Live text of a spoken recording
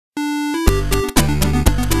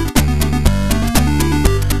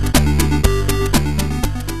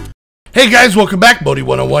Hey guys, welcome back.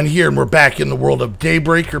 Bodhi101 here, and we're back in the world of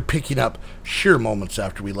Daybreaker, picking up sheer moments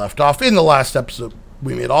after we left off. In the last episode,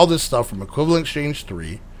 we made all this stuff from Equivalent Exchange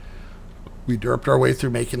 3. We derped our way through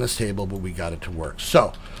making this table, but we got it to work.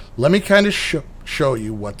 So, let me kind of show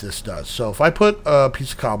you what this does. So, if I put a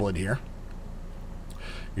piece of cobble in here,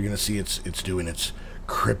 you're going to see it's doing its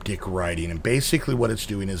cryptic writing. And basically what it's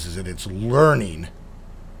doing is that it's learning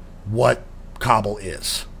what cobble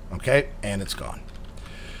is. Okay? And it's gone.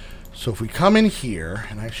 So if we come in here,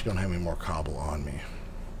 and I actually don't have any more cobble on me.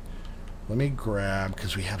 Let me grab,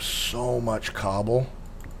 because we have so much cobble.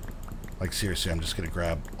 Like seriously, I'm just going to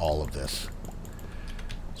grab all of this.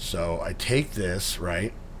 So I take this,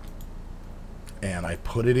 right, and I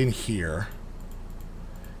put it in here,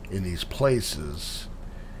 in these places,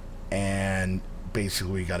 and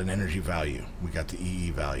basically we got an energy value. We got the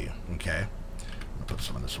EE value, okay? I'll put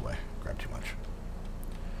some of this away. Grab too much.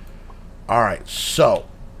 Alright, so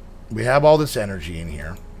we have all this energy in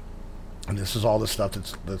here, and this is all the stuff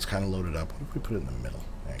that's kind of loaded up. What if we put it in the middle?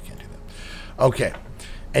 I can't do that. Okay,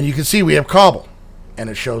 and you can see we have cobble, and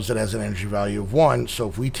it shows it has an energy value of 1. So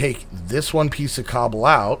if we take this one piece of cobble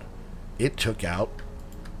out, it took out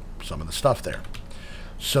some of the stuff there.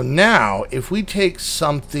 So now, if we take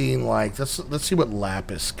something like, let's see what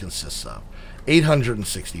lapis consists of.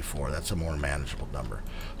 864, that's a more manageable number.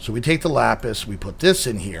 So we take the lapis, we put this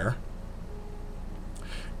in here,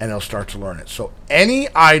 and it'll start to learn it. So any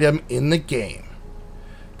item in the game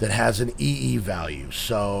that has an EE value,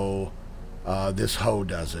 so this hoe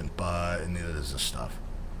doesn't, but neither does this stuff.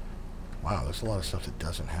 Wow, there's a lot of stuff that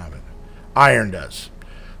doesn't have it. Iron does.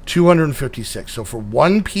 256. So for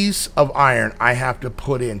one piece of iron, I have to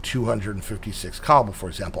put in 256 cobble, for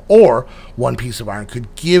example. Or one piece of iron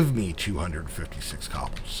could give me 256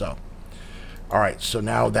 cobble. So, all right, so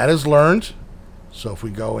now that is learned. So if we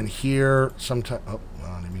go in here, sometimes, oh,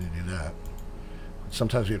 well, I didn't mean to do that.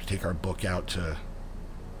 Sometimes we have to take our book out to,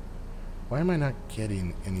 why am I not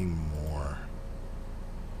getting any more?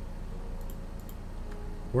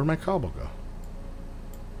 Where'd my cobble go?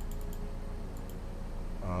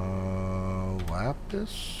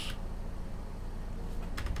 Lapis?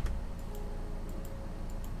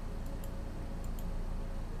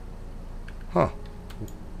 Huh.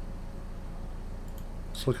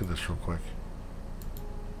 Let's look at this real quick.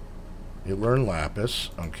 It learned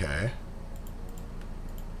lapis, okay.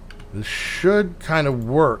 This should kind of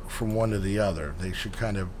work from one to the other. They should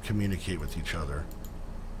kind of communicate with each other.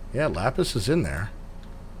 Yeah, lapis is in there.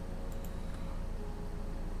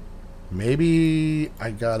 Maybe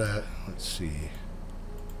I gotta, let's see.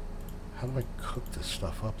 How do I cook this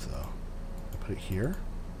stuff up though? I put it here.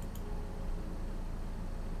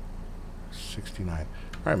 69.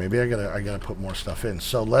 Alright, maybe I gotta put more stuff in.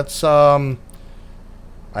 So let's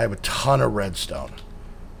I have a ton of redstone.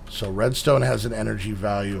 So redstone has an energy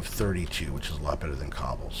value of 32, which is a lot better than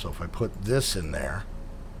cobble. So if I put this in there,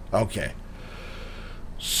 okay.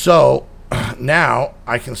 So now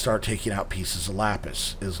I can start taking out pieces of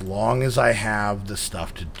lapis as long as I have the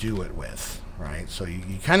stuff to do it with, right? So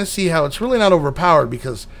you kind of see how it's really not overpowered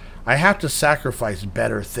because I have to sacrifice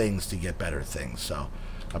better things to get better things. So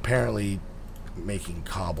apparently making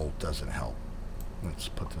cobble doesn't help. Let's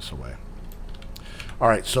put this away.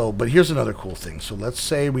 Alright, so, but here's another cool thing. So let's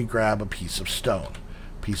say we grab a piece of stone.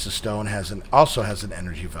 Piece of stone also has an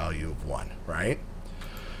energy value of 1, right?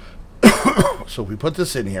 So if we put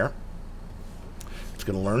this in here, it's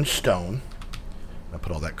going to learn stone. I'll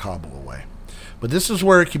put all that cobble away. But this is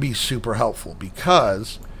where it can be super helpful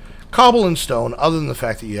because cobble and stone, other than the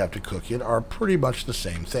fact that you have to cook it, are pretty much the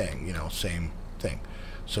same thing. You know, same thing.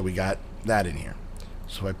 So we got that in here.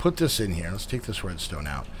 So if I put this in here, let's take this redstone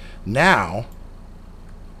out. Now,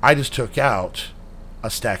 I just took out a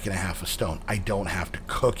stack and a half of stone. I don't have to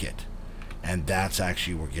cook it. And that's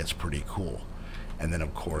actually where it gets pretty cool. And then,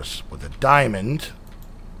 of course, with a diamond,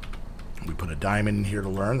 we put a diamond in here to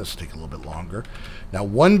learn. This will take a little bit longer. Now,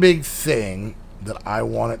 one big thing that I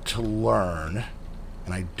want it to learn,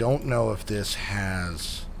 and I don't know if this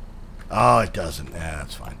has... Oh, it doesn't.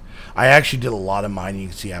 That's fine. I actually did a lot of mining. You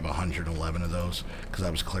can see I have 111 of those because I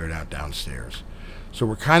was cleared out downstairs. So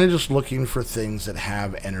we're kind of just looking for things that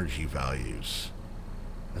have energy values.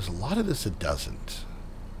 There's a lot of this that doesn't.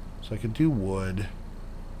 So I could do wood.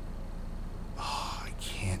 Oh, I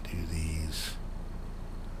can't do these.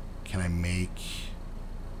 Can I make...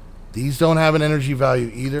 These don't have an energy value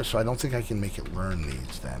either, so I don't think I can make it learn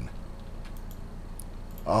these then.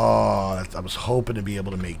 Oh, I was hoping to be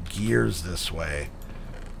able to make gears this way.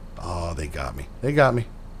 Oh, they got me. They got me.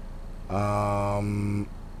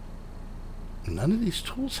 None of these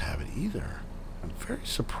tools have it either. I'm very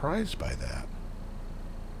surprised by that.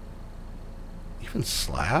 Even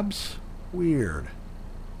slabs? Weird.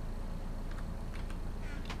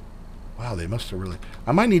 Wow, they must have really...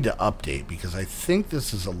 I might need to update because I think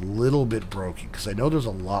this is a little bit broken because I know there's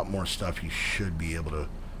a lot more stuff you should be able to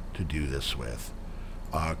do this with.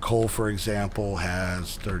 Coal, for example,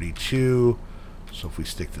 has 32. So if we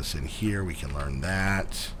stick this in here, we can learn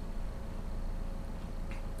that.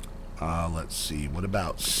 Let's see. What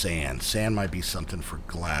about sand? Sand might be something for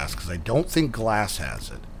glass because I don't think glass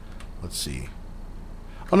has it. Let's see.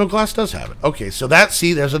 Oh, no, glass does have it. Okay, so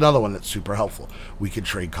there's another one that's super helpful. We can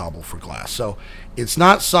trade cobble for glass. So it's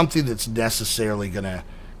not something that's necessarily going to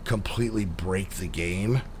completely break the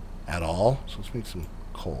game at all. So let's make some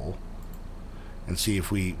coal and see if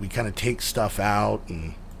we kind of take stuff out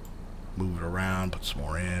and move it around, put some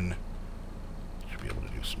more in. Should be able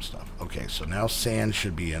to do some stuff. Okay, so now sand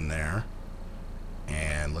should be in there.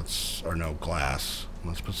 And glass.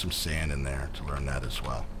 Let's put some sand in there to learn that as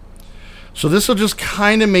well. So this will just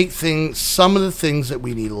kind of make some of the things that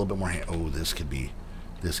we need a little bit more. Oh, this could be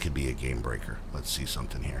a game breaker. Let's see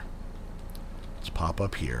something here. Let's pop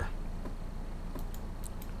up here.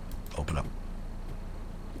 Open up.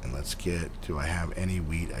 And let's get, do I have any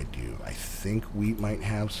wheat? I do. I think wheat might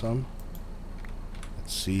have some.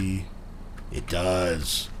 Let's see. It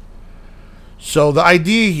does. So the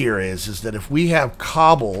idea here is that if we have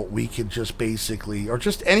cobble, we could just basically, or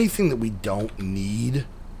just anything that we don't need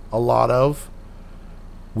a lot of,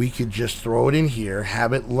 we could just throw it in here,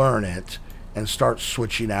 have it learn it, and start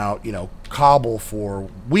switching out, cobble for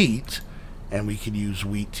wheat, and we could use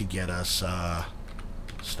wheat to get us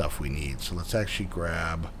stuff we need. So let's actually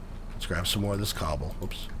grab some more of this cobble.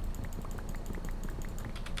 Oops.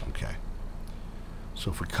 Okay.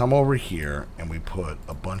 So if we come over here and we put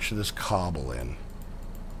a bunch of this cobble in.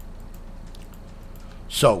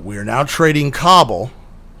 So we are now trading cobble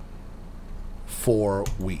for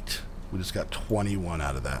wheat. We just got 21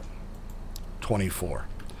 out of that. 24.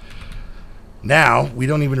 Now, we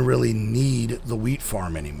don't even really need the wheat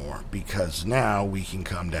farm anymore because now we can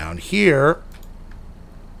come down here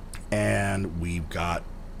and we've got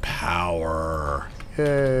power.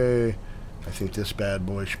 Yay. I think this bad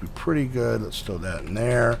boy should be pretty good. Let's throw that in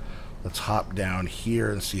there. Let's hop down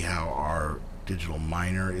here and see how our digital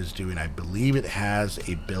miner is doing. I believe it has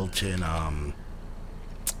a built-in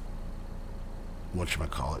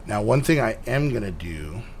whatchamacallit. Now, one thing I am going to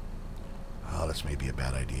do... Oh, this may be a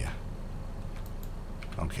bad idea.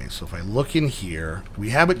 Okay, so if I look in here, we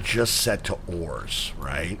have it just set to ores,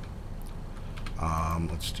 right?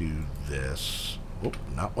 Let's do this. Oh,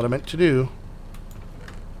 not what I meant to do.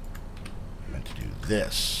 I meant to do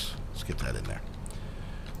this. Let's get that in there.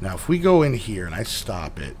 Now, if we go in here and I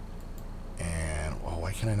stop it, and... Oh,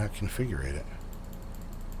 why can I not configure it?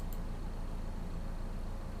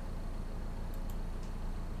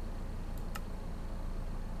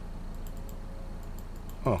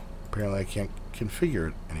 Oh, apparently I can't configure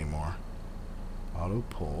it anymore. Auto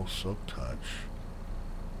pull, silk touch,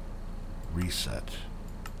 reset.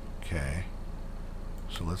 Okay.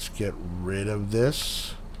 So let's get rid of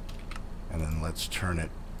this, and then let's turn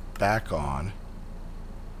it back on.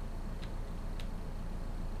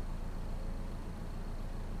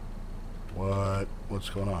 What's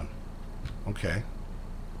going on? Okay.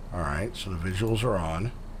 Alright, so the visuals are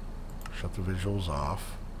on. Shut the visuals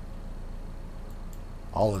off.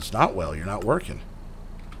 All is not well. You're not working.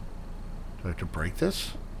 Do I have to break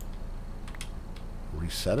this?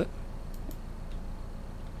 Reset it?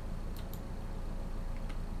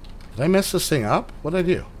 Did I mess this thing up? What did I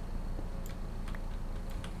do?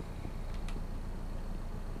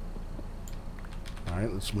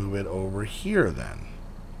 Alright, let's move it over here then.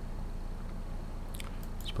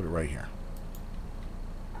 Let's put it right here.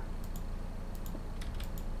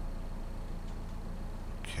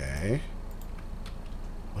 Okay.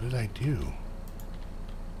 What did I do?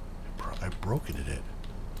 I broke it at it.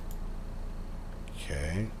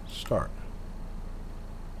 Okay, start.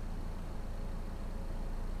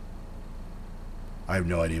 I have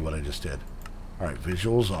no idea what I just did. Alright,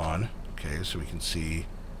 visuals on. Okay, so we can see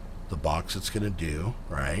the box it's going to do,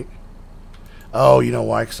 right? Oh, you know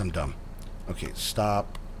why? Because I'm dumb. Okay,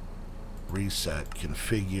 stop, reset,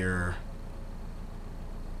 configure.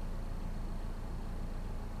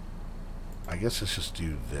 I guess let's just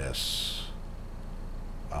do this.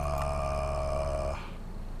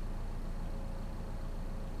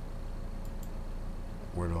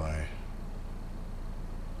 Where do I...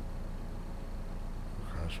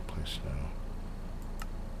 Cross replace now.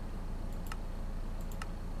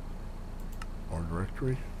 Or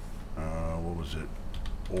directory? What was it?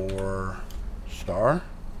 Or star?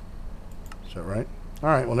 Is that right?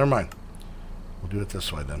 Alright, well, never mind. We'll do it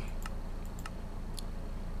this way then.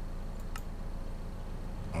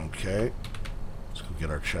 Okay. Let's go get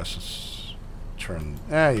our chests. Turn...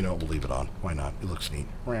 you know, we'll leave it on. Why not? It looks neat.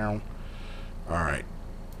 Alright.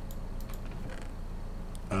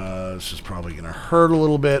 This is probably going to hurt a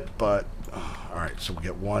little bit, but... Alright, so we'll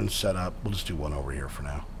get one set up. We'll just do one over here for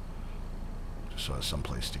now. Just so it has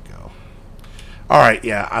someplace to go. Alright,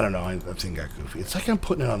 yeah, I don't know. That thing got goofy. It's like I'm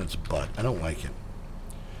putting it on its butt. I don't like it.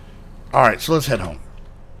 Alright, so let's head home.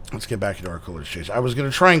 Let's get back into our cooler exchange. I was going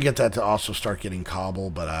to try and get that to also start getting cobble,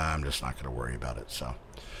 but I'm just not going to worry about it. So,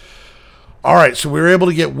 all right, so we were able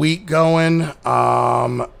to get wheat going.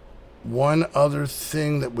 One other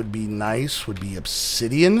thing that would be nice would be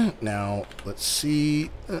obsidian. Now, let's see.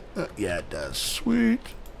 Yeah, it does. Sweet.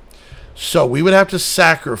 So we would have to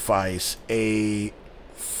sacrifice a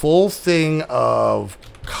full thing of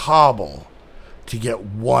cobble to get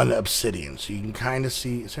one obsidian. So you can kind of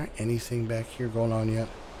see. Is there anything back here going on yet?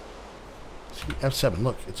 See, F7,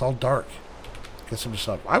 look, it's all dark. Guess I'm just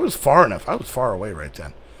up. I was far enough. I was far away right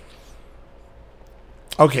then.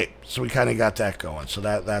 Okay, so we kind of got that going. So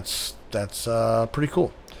that's pretty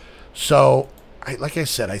cool. So, like I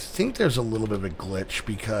said, I think there's a little bit of a glitch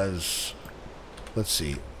because, let's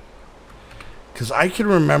see. Because I can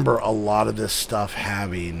remember a lot of this stuff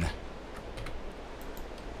having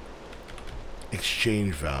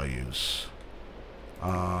exchange values.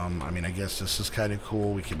 I mean, I guess this is kind of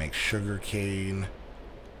cool. We can make sugar cane.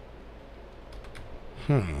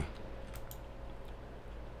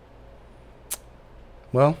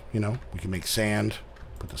 Well, you know, we can make sand.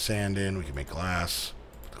 Put the sand in. We can make glass.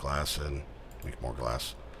 Put the glass in. Make more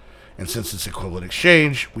glass. And since it's equivalent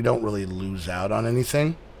exchange, we don't really lose out on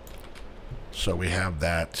anything. So we have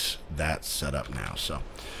that set up now. So,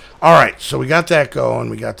 all right. So we got that going.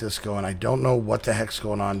 We got this going. I don't know what the heck's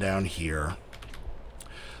going on down here.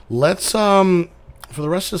 Let's, for the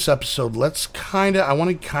rest of this episode, let's I want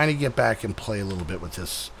to kind of get back and play a little bit with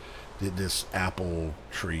this apple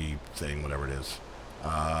tree thing, whatever it is.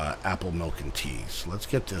 Apple milk and tea. So let's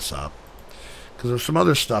get this up. Because there's some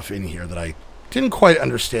other stuff in here that I didn't quite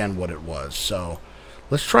understand what it was. So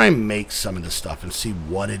let's try and make some of this stuff and see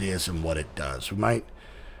what it is and what it does. We might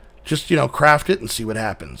just, you know, craft it and see what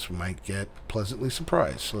happens. We might get pleasantly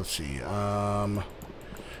surprised. So let's see.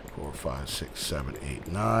 4, 5, 6, 7,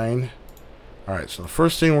 8, 9. Alright, so the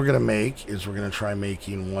first thing we're going to make is we're going to try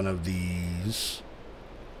making one of these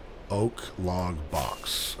oak log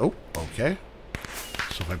box. Oh, okay.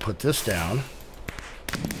 So if I put this down,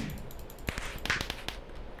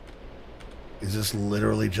 is this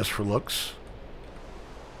literally just for looks?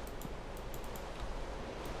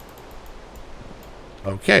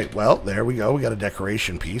 Okay, well, there we go. We got a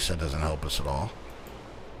decoration piece. That doesn't help us at all.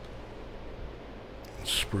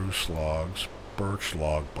 Spruce logs, birch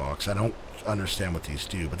log box. I don't understand what these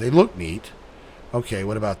do, but they look neat. Okay,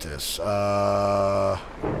 what about this?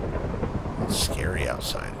 It's scary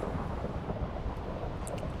outside.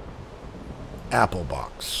 Apple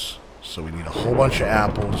box. So we need a whole bunch of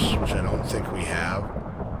apples, which I don't think we have.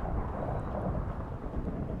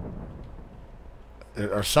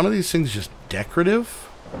 Are some of these things just decorative?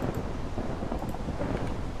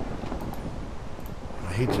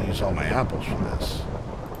 I hate to use all my apples for this.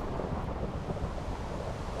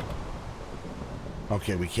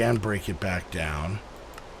 Okay, we can break it back down.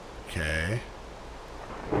 Okay.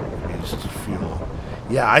 Use to fuel.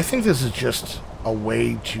 Yeah, I think this is just a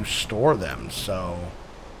way to store them, so...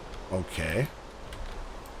 Okay.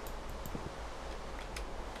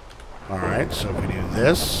 Alright, so if we do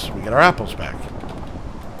this, we get our apples back.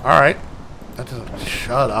 Alright. That doesn't...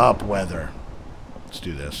 Shut up, weather. Let's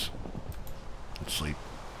do this. Let's sleep.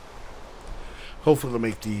 Hopefully it'll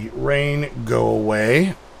make the rain go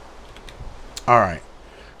away. Alright.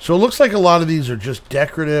 So it looks like a lot of these are just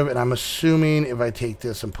decorative, and I'm assuming if I take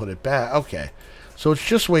this and put it back... Okay. So it's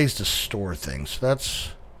just ways to store things.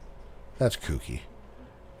 That's kooky.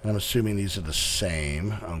 And I'm assuming these are the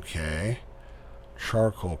same. Okay.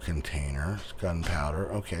 Charcoal container.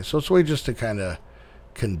 Gunpowder. Okay. So it's a way just to kind of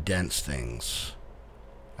condense things,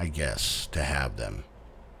 I guess, to have them.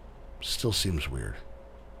 Still seems weird.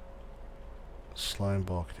 Slime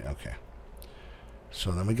ball. Okay.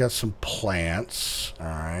 So then we got some plants.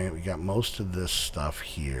 Alright. We got most of this stuff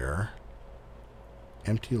here.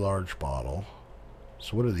 Empty large bottle.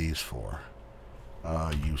 So what are these for?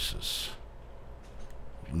 Uses.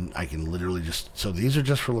 I can literally just... So these are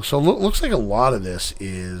just for... So it looks like a lot of this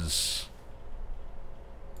is...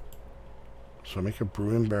 So I make a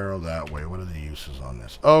brewing barrel that way. What are the uses on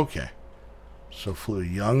this? Okay. So flew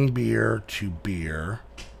young beer to beer.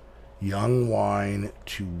 Young wine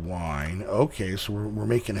to wine. Okay, so we're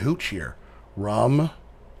making hooch here. Rum.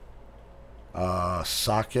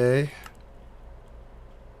 Sake.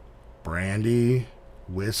 Brandy,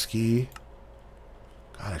 whiskey.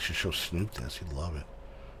 God, I should show Snoop this. He'd love it.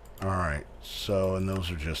 Alright, so, and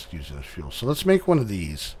those are just using as fuel. So let's make one of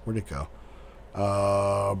these. Where'd it go?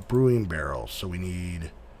 Brewing barrel. So we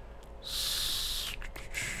need...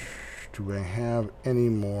 Do I have any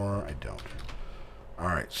more? I don't.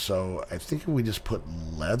 Alright, so I think if we just put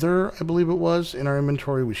leather, I believe it was, in our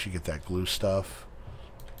inventory, we should get that glue stuff.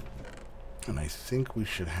 And I think we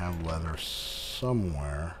should have leather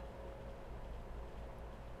somewhere.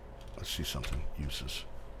 Let's see something. Uses.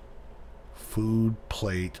 Food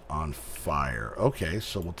plate on fire. Okay,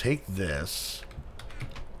 so we'll take this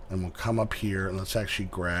and we'll come up here and let's actually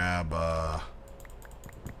grab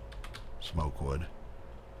smoke wood.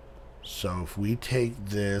 So if we take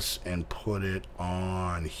this and put it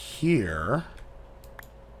on here,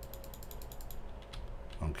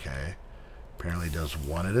 okay, apparently it does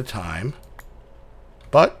one at a time,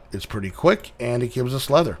 but it's pretty quick and it gives us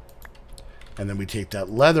leather. And then we take that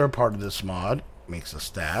leather part of this mod, makes us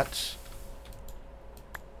that.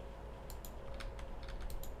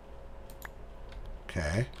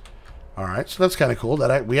 Okay. All right, so that's kind of cool.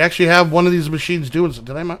 We actually have one of these machines doing.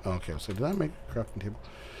 Did I? Okay, so did I make a crafting table?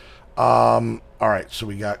 All right, so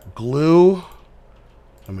we got glue,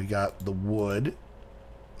 and we got the wood.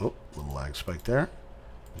 Oh, little lag spike there.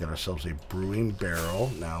 We got ourselves a brewing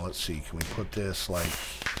barrel. Now let's see. Can we put this like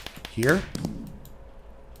here?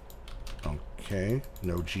 Okay,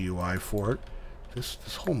 no GUI for it. This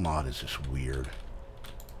whole mod is just weird.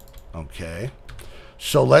 Okay.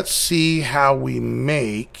 So let's see how we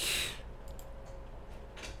make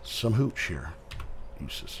some hooch here.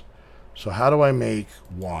 Uses. So how do I make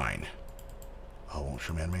wine? Oh, it won't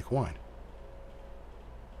show me how to make wine.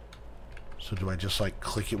 So do I just like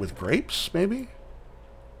click it with grapes, maybe?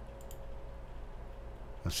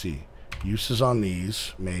 Let's see. Uses on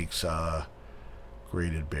these makes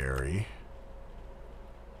grated berry.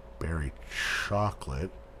 Berry chocolate.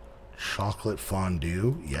 Chocolate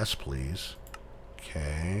fondue. Yes, please.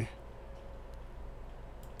 Okay.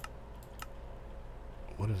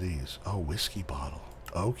 What are these? Oh, whiskey bottle.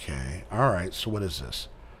 Okay. Alright, so what is this?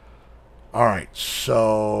 Alright,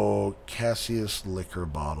 so Cassius liquor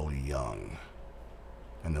bottle young.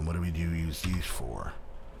 And then what do we use these for?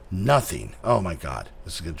 Nothing. Oh my god.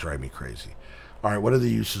 This is going to drive me crazy. Alright, what are the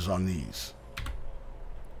uses on these?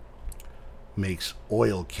 Makes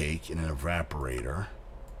oil cake in an evaporator.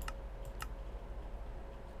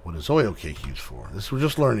 What is oil cake used for? This we're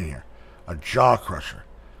just learning here. A jaw crusher.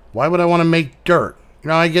 Why would I want to make dirt? You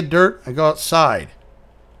know how I get dirt? I go outside.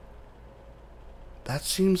 That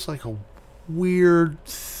seems like a weird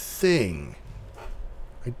thing.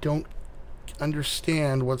 I don't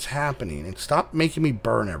understand what's happening. And stop making me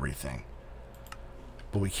burn everything.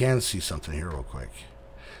 But we can see something here real quick.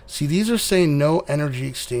 See, these are saying no energy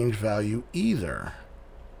exchange value either.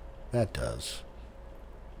 That does.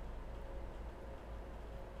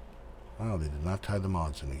 Wow, they did not tie the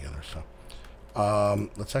mods in together, so.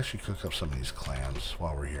 Let's actually cook up some of these clams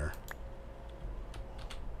while we're here.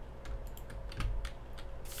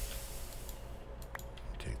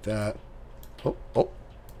 Take that. Oh, oh.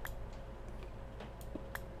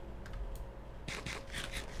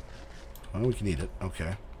 Well, we can eat it.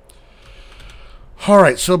 Okay.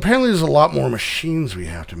 Alright, so apparently there's a lot more machines we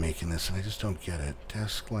have to make in this, and I just don't get it.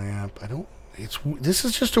 Desk lamp. This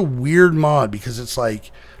is just a weird mod because it's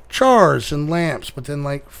like jars and lamps, but then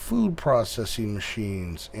like food processing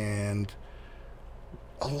machines and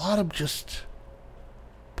a lot of just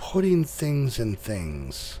putting things in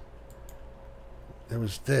things. There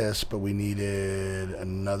was this, but we needed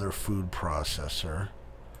another food processor.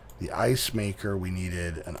 The ice maker, we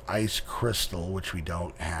needed an ice crystal, which we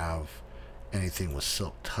don't have anything with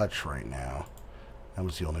silk touch right now. That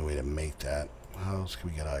was the only way to make that. How else can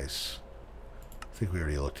we get ice? I think we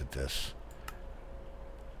already looked at this.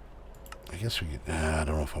 I guess we could... I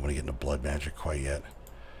don't know if I'm going to get into blood magic quite yet.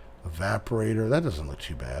 Evaporator. That doesn't look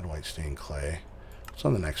too bad. White stained clay. It's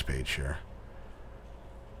on the next page here.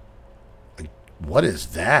 What is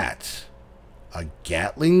that? A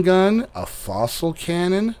Gatling gun? A fossil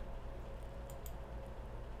cannon?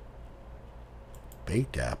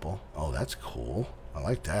 Baked apple. Oh, that's cool. I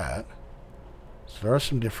like that. So there are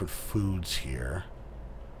some different foods here.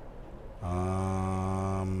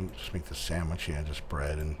 Just make the sandwich. Yeah, just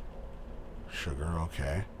bread and sugar.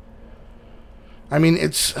 Okay. I mean,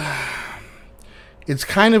 it's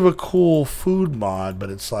kind of a cool food mod, but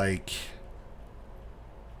it's like,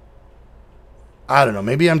 I don't know.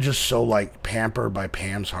 Maybe I'm just so like pampered by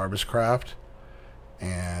Pam's Harvest Craft,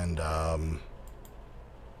 and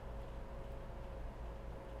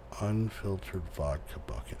unfiltered vodka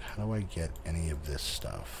bucket. How do I get any of this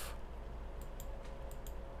stuff?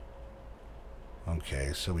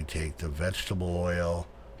 Okay, so we take the vegetable oil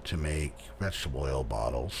to make vegetable oil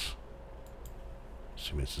bottles.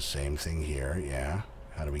 So it's the same thing here, yeah.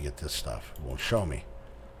 How do we get this stuff? It won't show me.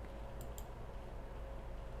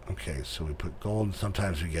 Okay, so we put gold, and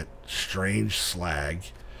sometimes we get strange slag.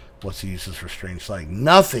 What's the uses for strange slag?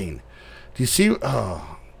 Nothing! Do you see? Oh,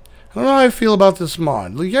 I don't know how I feel about this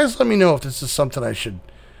mod. You guys let me know if this is something I should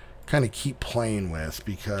kind of keep playing with,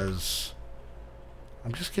 because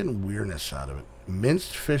I'm just getting weirdness out of it.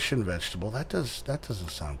 Minced fish and vegetable. That doesn't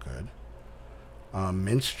sound good.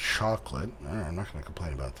 Minced chocolate. I'm not going to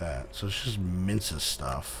complain about that. So it's just minces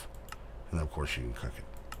stuff. And then, of course, you can cook it.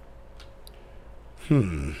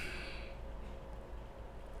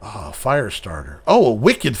 Ah, fire starter. Oh, a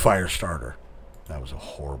wicked fire starter. That was a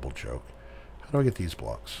horrible joke. How do I get these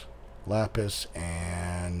blocks? Lapis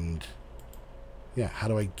and... yeah, how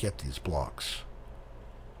do I get these blocks?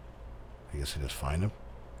 I guess I just find them.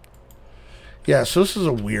 Yeah, so this is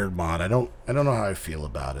a weird mod. I don't know how I feel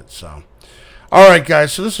about it, so... Alright,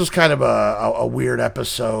 guys, so this was kind of a weird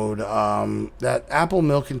episode. That apple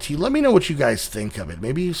milk and tea, let me know what you guys think of it.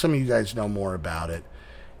 Maybe some of you guys know more about it.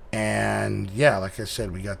 And, yeah, like I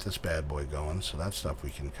said, we got this bad boy going, so that stuff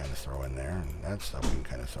we can kind of throw in there, and that stuff we can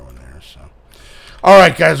kind of throw in there, so...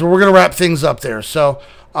 Alright, guys, well, we're going to wrap things up there. So,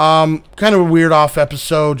 kind of a weird off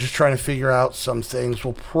episode, just trying to figure out some things.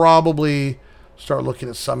 We'll probably start looking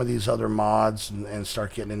at some of these other mods and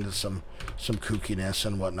start getting into some kookiness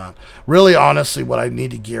and whatnot. Really, honestly, what I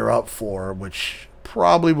need to gear up for, which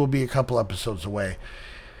probably will be a couple episodes away,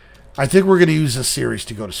 I think we're going to use this series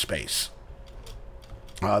to go to space.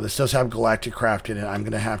 This does have Galactic Craft in it. I'm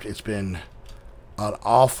going to have to... it's been an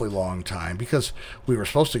awfully long time, because we were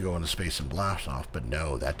supposed to go into space and blast off, but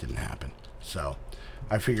no, that didn't happen. So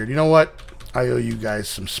I figured, you know what? I owe you guys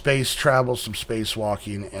some space travel, some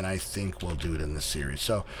spacewalking, and I think we'll do it in this series.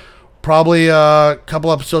 So probably a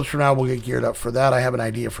couple episodes from now, we'll get geared up for that. I have an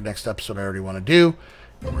idea for next episode I already want to do,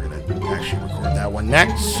 and we're going to actually record that one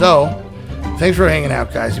next. So thanks for hanging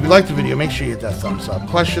out, guys. If you liked the video, make sure you hit that thumbs up.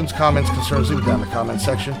 Questions, comments, concerns, leave it down in the comment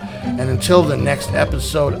section. And until the next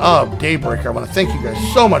episode of Daybreaker, I want to thank you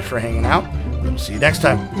guys so much for hanging out. We'll see you next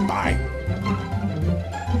time. Bye.